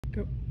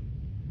Go.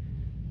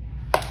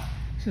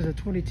 This is a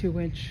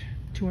 22-inch,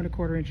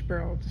 2¼ inch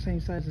barrel. It's the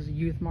same size as a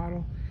youth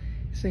model.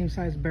 Same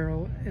size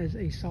barrel as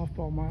a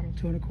softball model,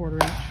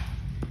 2¼ inch.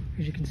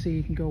 As you can see,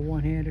 you can go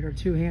one-handed or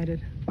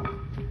two-handed.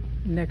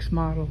 Next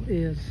model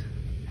is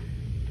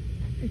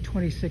a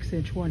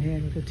 26-inch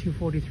one-hand with a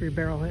 243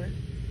 barrel head.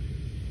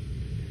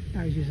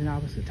 I was using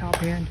opposite top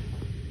hand.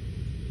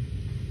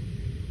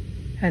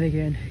 And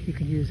again, you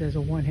can use as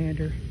a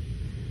one-hander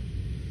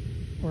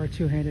or a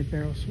two-handed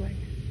barrel swing.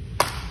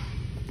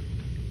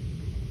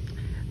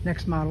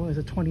 Next model is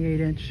a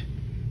 28-inch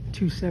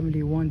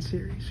 271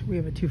 series. We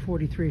have a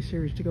 243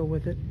 series to go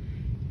with it,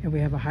 and we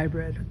have a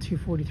hybrid, a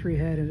 243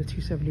 head and a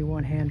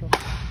 271 handle.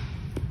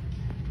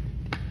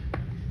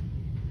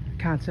 The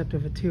concept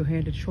of a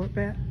two-handed short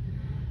bat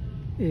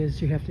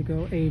is you have to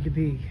go A to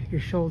B.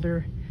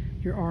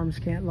 Your arms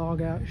can't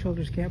log out,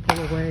 shoulders can't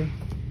pull away.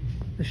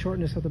 The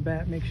shortness of the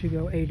bat makes you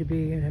go A to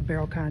B and have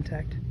barrel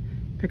contact.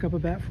 Pick up a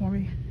bat for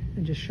me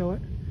and just show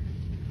it.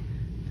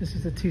 This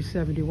is the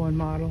 271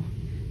 model.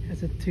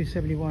 Has a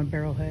 271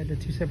 barrel head, a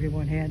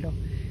 271 handle.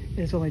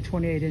 It's only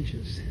 28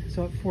 inches,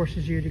 so it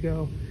forces you to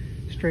go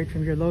straight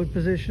from your load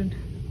position,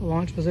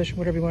 launch position,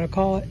 whatever you want to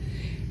call it,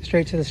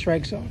 straight to the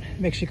strike zone.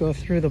 It makes you go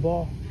through the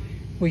ball.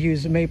 We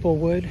use maple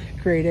wood,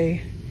 grade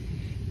A,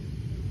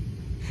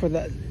 for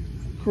the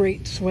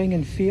great swing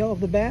and feel of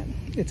the bat.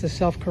 It's a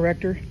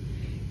self-corrector.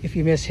 If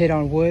you miss hit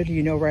on wood,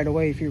 you know right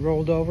away. If you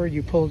rolled over,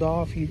 you pulled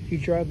off, you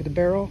drug the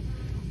barrel,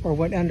 or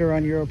went under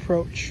on your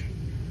approach.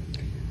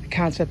 The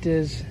concept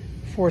is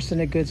forcing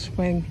a good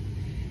swing,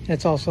 and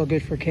it's also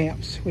good for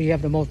camps. We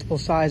have the multiple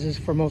sizes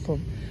for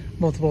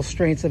multiple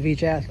strengths of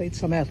each athlete.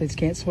 Some athletes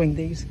can't swing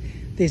these.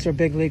 These are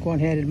big league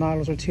one-handed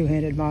models or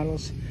two-handed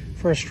models.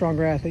 For a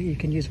stronger athlete, you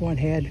can use one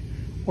hand,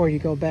 or you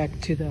go back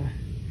to the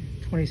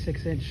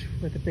 26-inch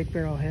with a big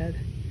barrel head.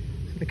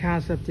 So the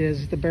concept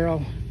is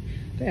the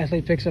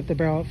athlete picks up the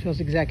barrel, it feels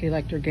exactly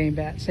like their game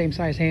bat. Same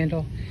size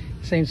handle,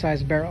 same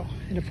size barrel,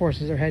 and it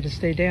forces their head to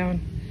stay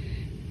down.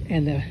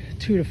 And the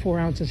 2 to 4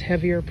 ounces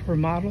heavier per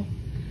model.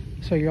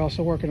 So you're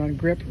also working on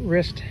grip,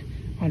 wrist,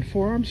 on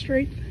forearm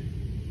strength.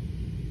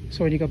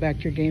 So when you go back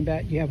to your game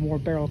bat, you have more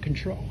barrel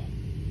control.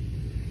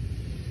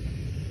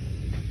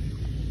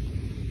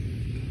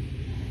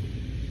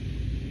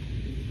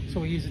 So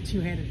we use the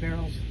two-handed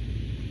barrels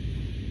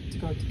to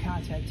go to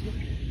contact here.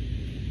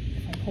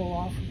 If I pull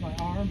off with my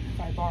arm, if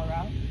I bar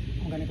out,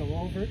 I'm going to go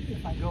over it.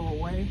 If I go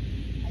away,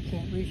 I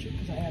can't reach it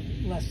because I have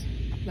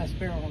less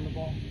barrel on the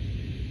ball.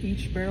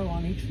 Each barrel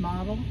on each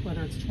model,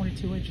 whether it's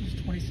 22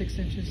 inches, 26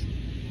 inches,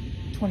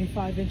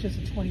 25 inches,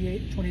 and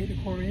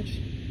 28¼ inch,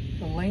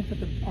 the length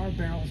of our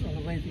barrels are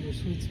the length of your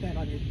sweet spot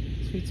on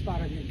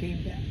your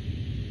game bat.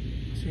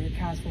 So you're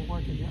constantly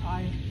working your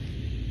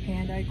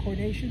hand-eye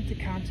coordination to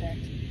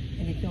contact,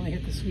 and you can only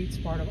hit the sweet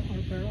spot of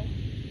our barrel.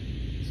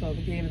 So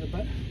the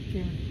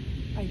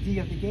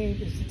idea of the game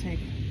is to take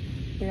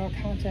barrel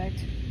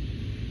contact,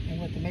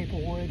 and with the maple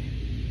wood,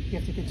 you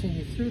have to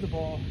continue through the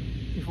ball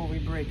before we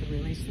break and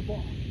release the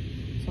ball.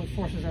 So it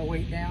forces our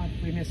weight down.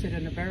 We miss it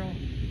in the barrel.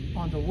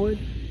 On the wood,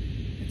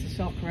 it's a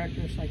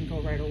self-corrector, so I can go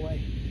right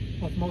away.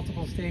 With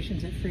multiple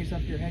stations, it frees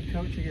up your head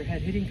coach or your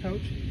head hitting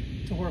coach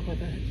to work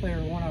with a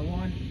player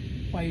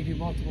one-on-one while you do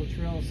multiple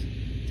drills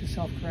to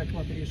self-correct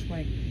work with your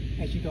swing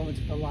as you go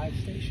into the live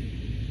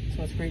station.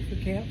 So it's great for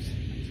camps,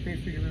 it's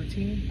great for your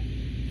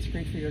routine, it's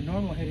great for your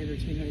normal hitting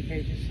routine in the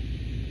cages.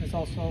 It's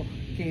also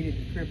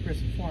gaining grip,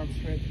 wrist, and forearm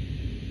strength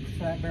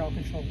for that barrel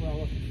control we're all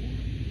looking for.